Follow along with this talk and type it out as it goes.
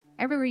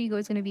everywhere you go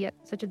is going to be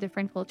such a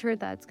different culture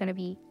that's going to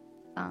be,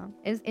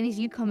 is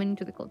you coming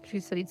into the culture.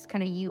 So it's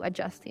kind of you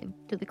adjusting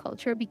to the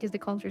culture because the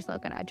culture is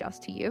not going to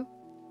adjust to you.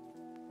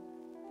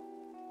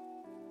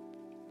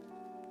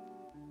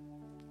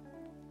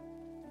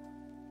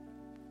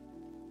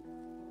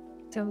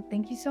 So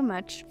thank you so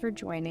much for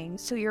joining.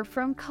 So you're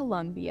from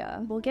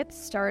Colombia. We'll get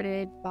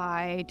started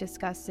by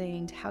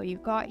discussing how you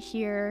got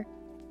here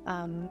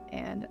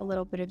and a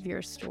little bit of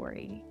your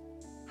story.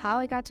 How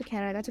I got to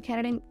Canada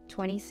in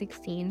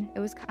 2016. It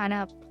was kind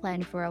of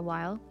planned for a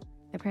while.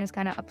 My parents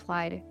kind of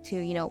applied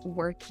to,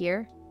 work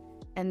here.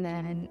 And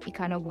then it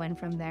kind of went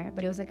from there.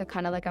 But it was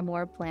like a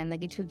more planned,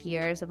 like it took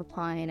years of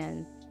applying.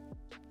 And,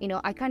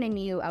 I kind of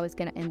knew I was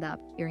going to end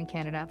up here in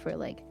Canada for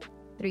like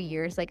 3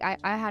 years. Like I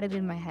had it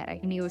in my head.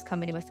 I knew it was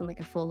coming. It wasn't like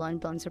a full-on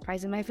blown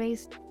surprise in my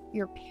face.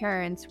 Your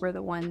parents were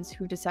the ones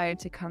who decided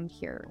to come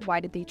here.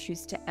 Why did they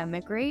choose to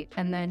emigrate?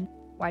 And then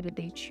why did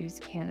they choose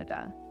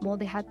Canada? Well,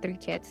 they had 3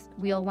 kids.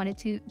 We all wanted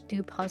to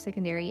do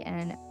post-secondary,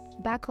 and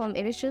back home,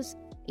 it is just,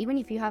 even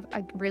if you have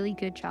a really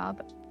good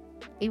job,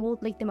 it will,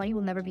 like, the money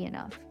will never be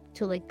enough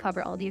to, like,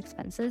 cover all the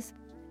expenses.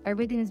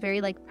 Everything is very,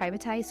 like,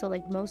 privatized, so,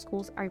 like, most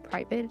schools are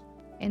private,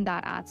 and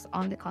that adds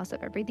on the cost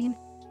of everything.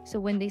 So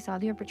when they saw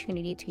the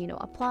opportunity to,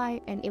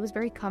 apply, and it was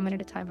very common at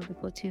the time for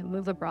people to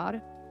move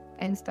abroad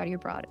and study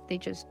abroad, they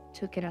just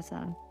took it as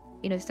a,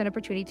 it's an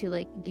opportunity to,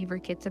 like, give your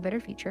kids a better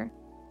future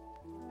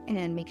and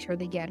then make sure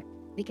they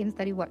can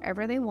study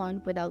whatever they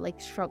want without,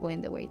 like,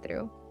 struggling the way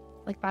through.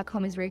 Like, back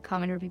home is very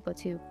common for people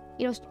to,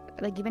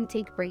 like, even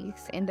take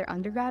breaks in their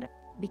undergrad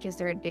because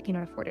they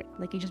cannot afford it.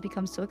 Like, it just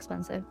becomes so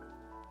expensive.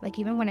 Like,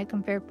 even when I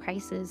compare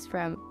prices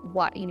from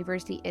what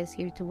university is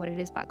here to what it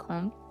is back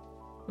home,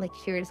 like,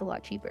 here it is a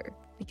lot cheaper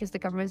because the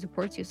government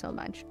supports you so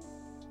much.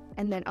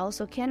 And then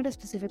also Canada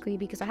specifically,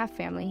 because I have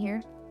family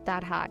here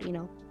that had,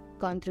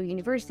 gone through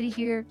university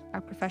here,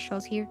 are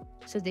professionals here,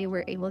 so they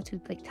were able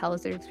to, like, tell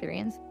us their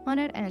experience on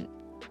it. And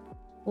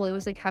well, it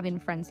was like having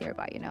friends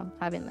nearby,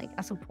 having, like,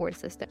 a support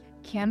system.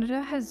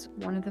 Canada has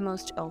one of the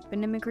most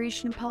open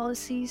immigration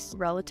policies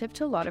relative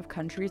to a lot of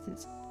countries.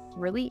 It's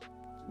really,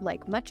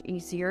 like, much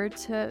easier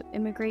to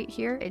immigrate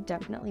here. It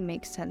definitely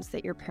makes sense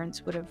that your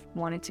parents would have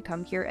wanted to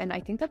come here, and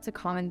I think that's a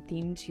common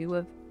theme too,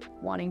 of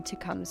wanting to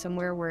come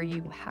somewhere where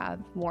you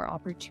have more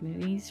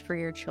opportunities for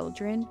your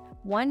children.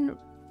 One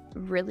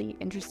really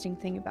interesting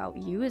thing about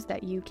you is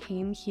that you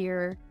came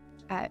here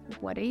at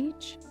what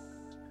age?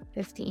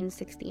 15,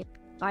 16.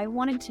 I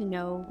wanted to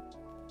know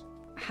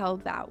how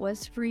that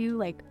was for you,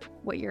 like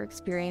what your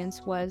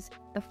experience was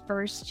the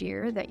first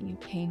year that you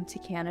came to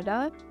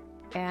Canada,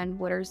 and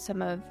what are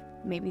some of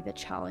maybe the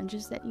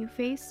challenges that you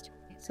faced.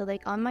 So,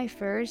 like, on my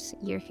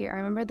first year here, I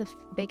remember the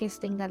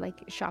biggest thing that,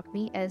 like, shocked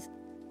me is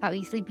how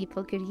easily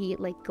people could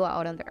go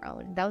out on their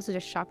own. That was just a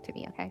shock to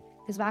me, okay?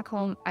 Because back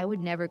home, I would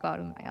never go out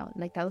on my own.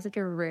 Like, that was, like,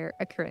 a rare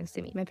occurrence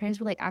to me. My parents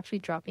would, like, actually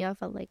drop me off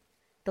at, like,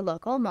 the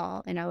local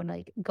mall, and I would,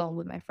 like, go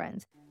with my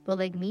friends. But,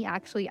 like, me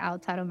actually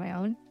outside on my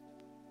own,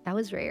 that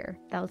was rare.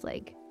 That was,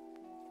 like,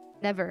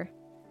 never.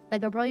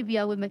 Like, I'll probably be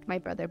out with, like, my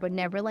brother, but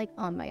never, like,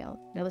 on my own.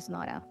 That was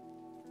not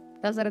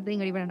a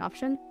thing or even an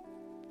option.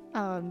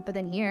 But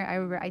then here, I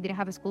remember I didn't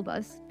have a school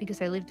bus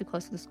because I lived too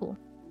close to the school,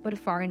 but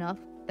far enough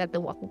that the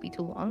walk would be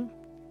too long.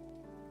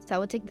 So I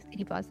would take the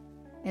city bus,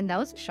 and that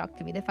was a shock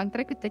to me. The fact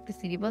that I could take the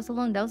city bus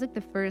alone, that was, like,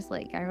 the first,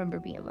 like, I remember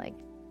being like,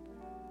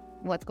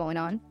 what's going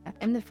on?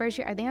 And the first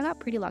year, I think I got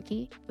pretty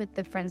lucky with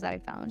the friends that I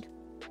found.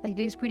 Like,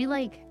 they're pretty,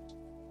 like,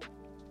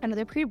 I know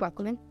they're pretty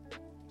welcoming.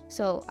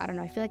 So, I don't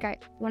know, I feel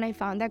like when I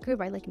found that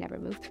group, I, like, never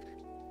moved.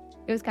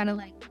 It was kind of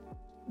like,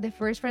 the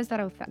first friends that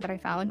I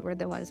found were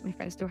the ones, my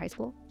friends through high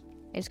school.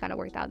 It just kind of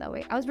worked out that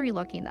way. I was very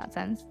lucky in that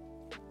sense.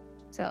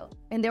 So,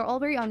 and they were all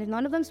very honest.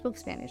 None of them spoke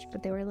Spanish,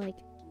 but they were, like,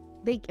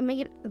 they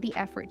made the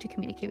effort to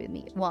communicate with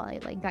me while I,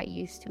 like, got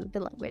used to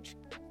the language.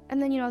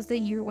 And then, as the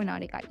year went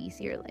on, it got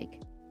easier. Like,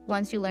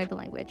 once you learn the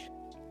language,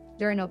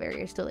 there are no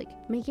barriers to, like,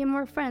 making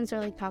more friends or,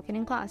 like, talking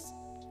in class.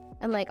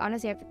 And, like,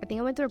 honestly, I think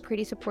I went through a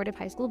pretty supportive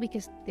high school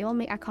because they all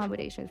make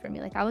accommodations for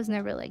me. Like, I was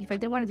never, like, if I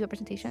didn't want to do a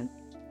presentation,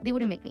 they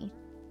wouldn't make me.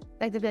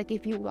 Like, they'd be like,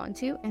 if you want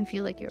to and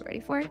feel like you're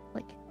ready for it,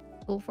 like,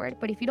 go for it.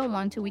 But if you don't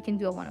want to, we can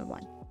do a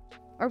one-on-one.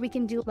 Or we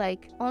can do,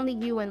 like, only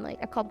you and, like,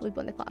 a couple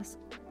people in the class.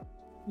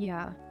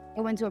 Yeah.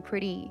 I went to a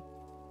pretty,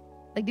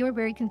 like, they were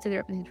very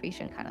considerate of the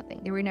situation kind of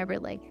thing. They were never,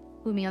 like,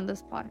 put me on the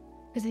spot.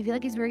 Because I feel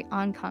like it's very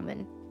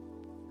uncommon,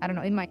 I don't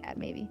know, in my head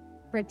maybe,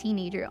 for a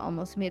teenager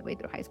almost midway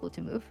through high school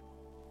to move.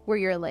 Where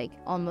you're, like,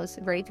 almost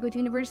ready to go to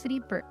university,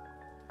 but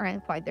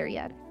aren't quite there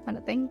yet kind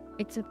of thing.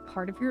 It's a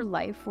part of your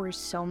life where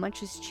so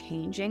much is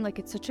changing. Like,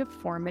 it's such a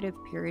formative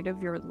period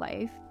of your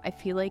life. I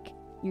feel like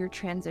your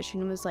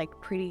transition was, like,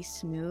 pretty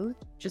smooth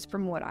just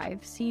from what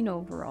I've seen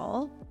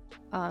overall.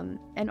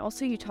 And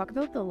also you talk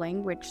about the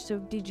language. So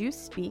did you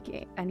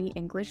speak any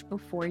English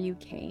before you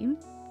came?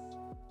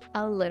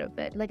 A little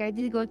bit. Like, I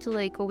did go to,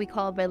 like, what we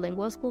call a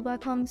bilingual school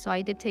back home. So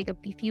I did take a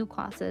few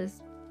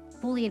classes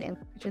fully in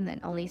English and then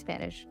only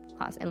Spanish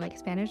class and, like,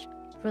 Spanish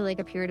for, like,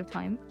 a period of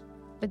time.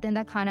 But then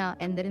that kind of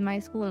ended in my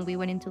school, and we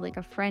went into like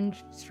a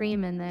French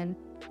stream, and then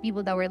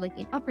people that were like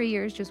in upper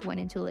years just went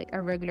into like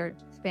a regular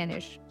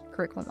Spanish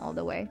curriculum all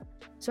the way.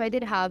 So I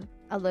did have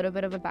a little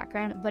bit of a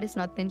background, but it's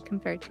nothing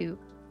compared to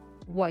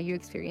what you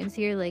experience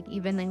here. Like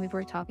even when we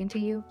were talking to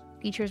you,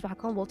 teachers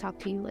back home will talk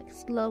to you like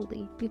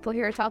slowly. People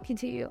here are talking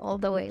to you all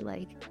the way,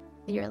 like,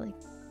 and you're like,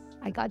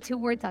 I got 2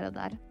 words out of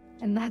that,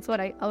 and that's what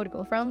I would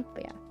go from.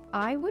 But yeah,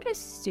 I would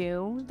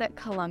assume that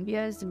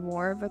Colombia is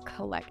more of a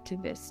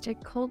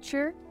collectivistic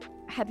culture.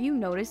 Have you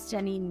noticed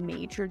any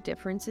major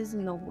differences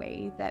in the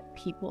way that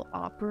people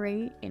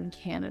operate in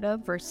Canada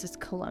versus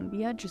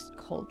Colombia, just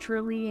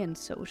culturally and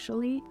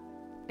socially?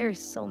 there's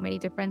so many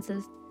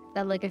differences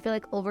that like I feel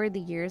like over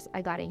the years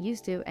I gotten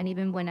used to, and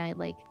even when I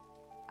like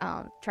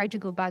tried to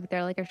go back,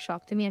 they're like a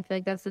shock to me. I feel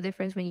like that's the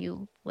difference when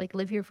you like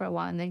live here for a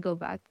while and then go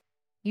back.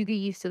 You get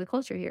used to the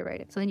culture here,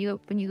 right? So then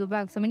when you go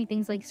back, so many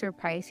things like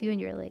surprise you,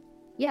 and you're like,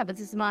 yeah, but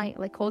this is my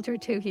like culture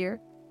too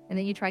here. And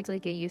then you try to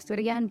like get used to it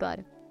again. But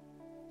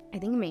I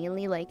think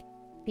mainly like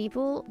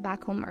people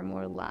back home are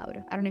more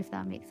loud. I don't know if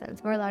that makes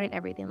sense. More loud in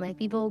everything. Like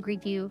people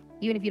greet you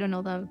even if you don't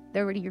know them.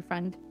 They're already your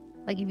friend.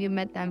 Like if you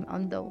met them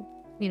on the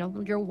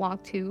your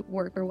walk to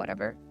work or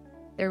whatever,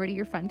 they're already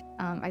your friend.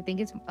 I think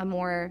it's a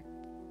more,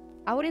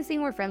 I wouldn't say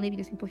more friendly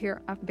because people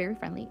here are very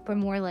friendly, but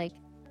more like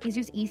it's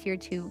just easier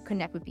to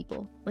connect with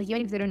people. Like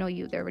even if they don't know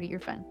you, they're already your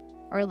friend,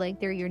 or like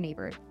they're your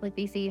neighbor. Like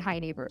they say hi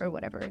neighbor or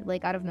whatever,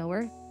 like out of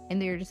nowhere,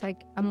 and they're just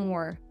like a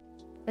more,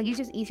 like it's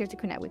just easier to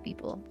connect with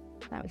people.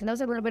 And that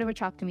was a little bit of a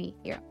shock to me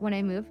here when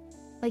I moved.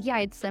 Like yeah,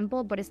 it's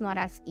simple, but it's not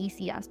as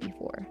easy as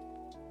before.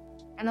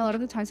 And a lot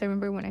of the times I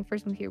remember when I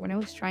first moved here, when I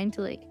was trying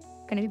to like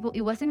connect people,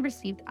 it wasn't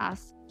received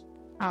as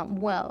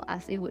well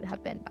as it would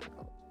have been back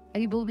home.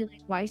 Like people would be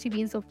like, why is she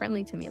being so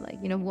friendly to me? Like,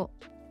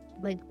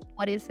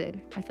 what is it?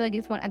 I feel like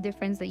it's a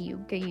difference that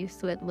you get used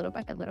to it little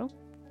by little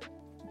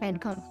and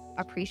come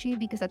appreciate,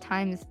 because at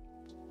times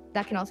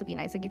that can also be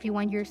nice. Like if you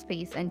want your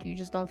space and you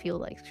just don't feel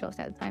like stressed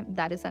at the time,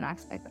 that is an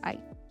aspect I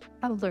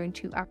have learned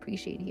to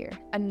appreciate here.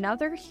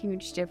 Another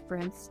huge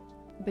difference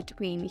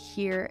between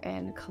here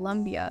and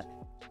Colombia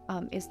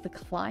is the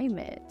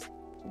climate.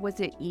 Was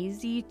it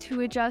easy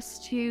to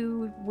adjust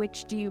to?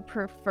 Which do you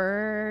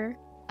prefer?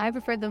 I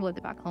prefer the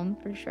weather back home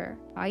for sure.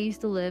 I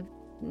used to live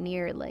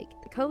near like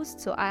the coast,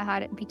 so I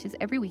had beaches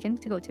every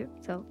weekend to go to.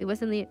 So it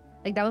wasn't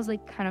like that was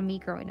like kind of me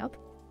growing up.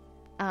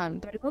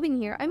 But moving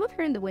here, I moved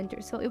here in the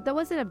winter, so that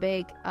wasn't a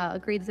big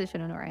great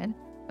decision on our end.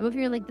 I moved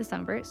here in like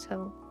December,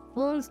 so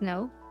full on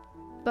snow.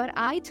 But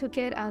I took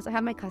it as I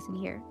have my cousin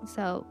here,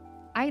 so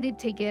I did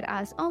take it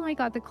as, oh my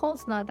god, the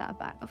cold's not that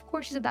bad. Of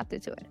course she's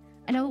adapted to it.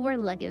 And I would wear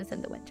leggings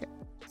in the winter.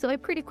 So I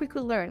pretty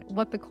quickly learned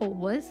what the cold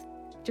was,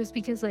 just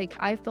because like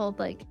I felt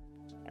like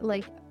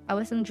I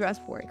wasn't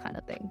dressed for it kind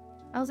of thing.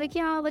 I was like,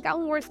 yeah, like I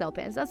won't wear snow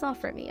pants. That's not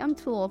for me. I'm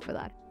too old for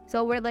that. So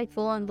I wear like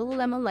full on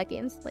Lululemon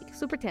leggings, like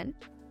super thin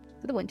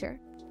for the winter.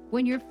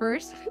 When you're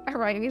first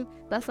arriving,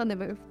 that's on the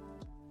move.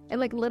 And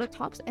like little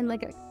tops and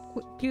like a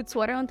cute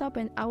sweater on top.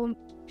 And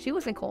she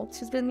wasn't cold.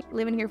 She's been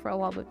living here for a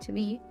while, but to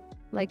me,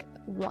 like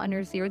 1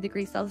 or 0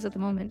 degrees Celsius at the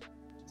moment,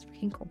 it's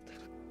freaking cold.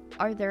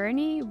 Are there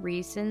any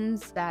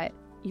reasons that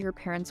your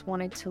parents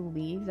wanted to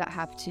leave that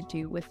have to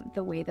do with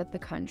the way that the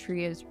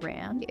country is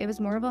ran? It was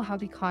more about how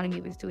the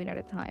economy was doing at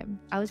the time.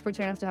 I was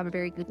fortunate enough to have a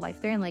very good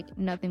life there, and like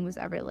nothing was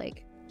ever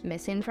like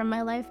missing from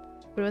my life.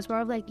 But it was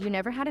more of like you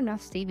never had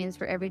enough savings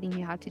for everything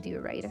you had to do,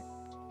 right?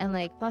 And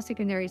like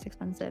post-secondary is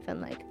expensive, and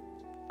like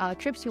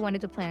trips you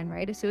wanted to plan,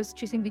 right? So it was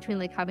choosing between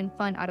like having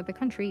fun out of the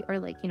country or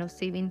like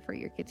saving for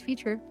your kid's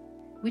future,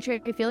 which I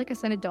feel like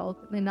as an adult,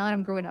 and now that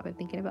I'm growing up and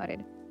thinking about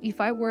it,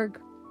 if I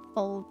work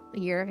all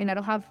year and I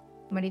don't have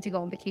money to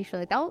go on vacation,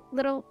 like that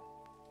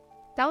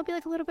would be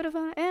like a little bit of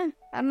a I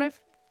don't know if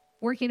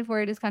working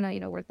for it is kind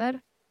of worth it.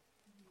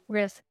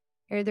 Whereas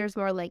here there's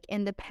more like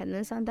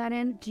independence on that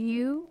end. Do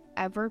you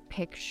ever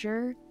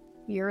picture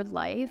your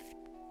life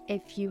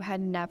if you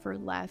had never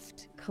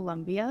left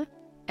Colombia,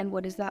 and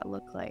what does that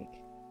look like?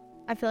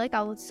 I feel like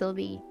I would still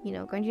be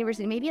going to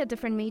university, maybe a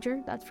different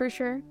major, that's for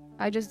sure.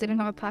 I just didn't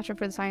have a passion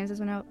for the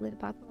sciences when I lit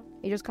path.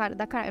 It just kind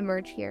of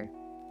emerged here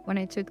when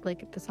I took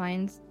like the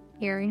science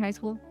here in high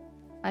school.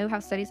 I would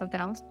have studied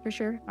something else for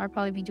sure. I'd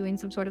probably be doing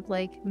some sort of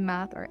like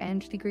math or eng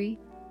degree,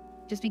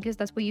 just because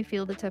that's what you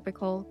feel the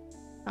typical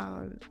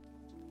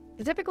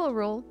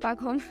role back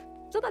home.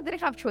 So that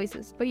didn't have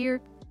choices, but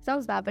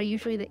sounds bad, but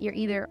usually that you're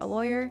either a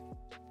lawyer,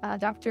 a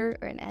doctor,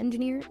 or an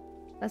engineer.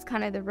 That's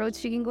kind of the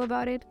roads you can go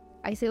about it.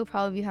 I say it will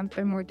probably have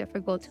been more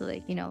difficult to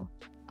like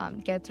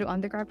get through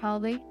undergrad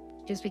probably,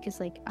 just because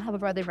like I have a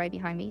brother right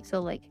behind me.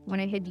 So like when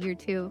I hit year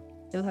 2,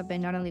 it would have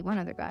been not only 1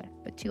 undergrad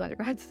but 2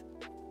 undergrads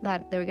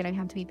that they were gonna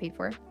have to be paid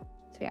for.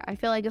 So yeah, I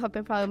feel like it would have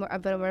been probably a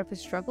bit more of a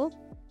struggle,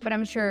 but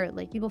I'm sure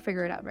like people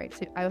figure it out, right?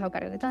 So I would have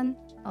gotten it done.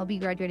 I'll be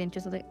graduating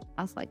just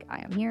as like I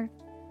am here,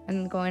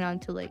 and going on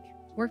to like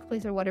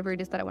workplace or whatever it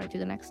is that I want to do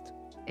the next.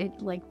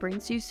 It like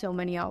brings you so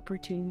many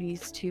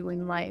opportunities too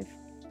in life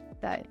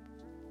that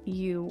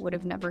you would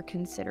have never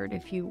considered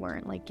if you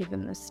weren't like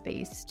given the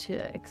space to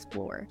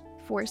explore.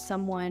 For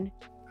someone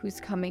who's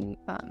coming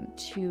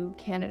to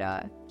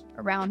Canada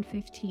around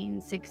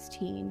 15,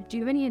 16. Do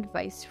you have any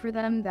advice for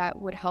them that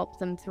would help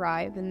them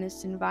thrive in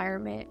this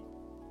environment?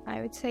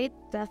 I would say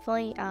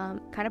definitely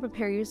kind of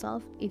prepare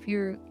yourself if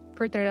you're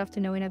prepared enough to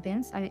know in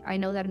advance. I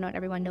know that not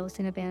everyone knows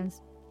in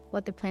advance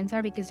what the plans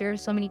are because there are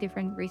so many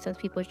different reasons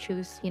people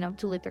choose,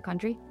 to leave their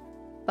country.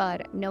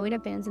 But know in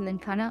advance and then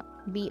kind of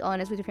be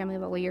honest with your family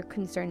about what your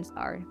concerns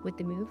are with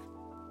the move.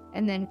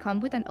 And then come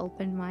with an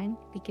open mind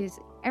because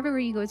everywhere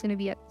you go is going to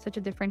be such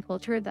a different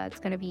culture that's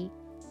going to be,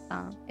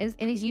 and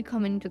it's you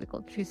coming into the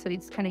culture. So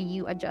it's kind of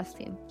you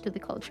adjusting to the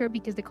culture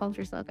because the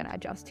culture is not going to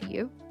adjust to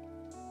you.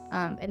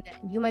 And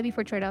then you might be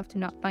fortunate enough to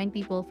not find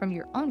people from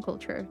your own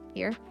culture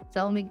here. So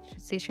that'll make the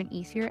decision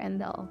easier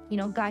and they'll,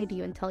 guide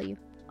you and tell you,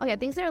 oh yeah,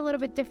 things are a little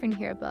bit different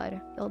here, but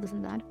all this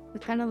and that.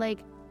 It's kind of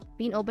like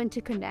being open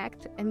to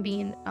connect and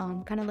being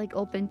kind of like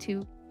open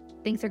to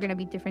things are going to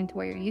be different to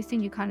where you're used to.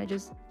 And you kind of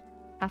just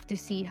have to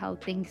see how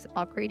things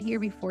operate here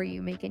before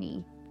you make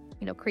any,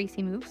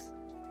 crazy moves.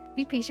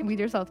 Be patient with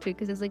yourself too,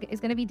 because it's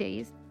going to be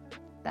days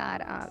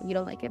that you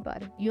don't like it,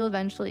 but you'll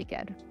eventually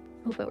get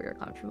hopefully where you're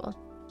comfortable.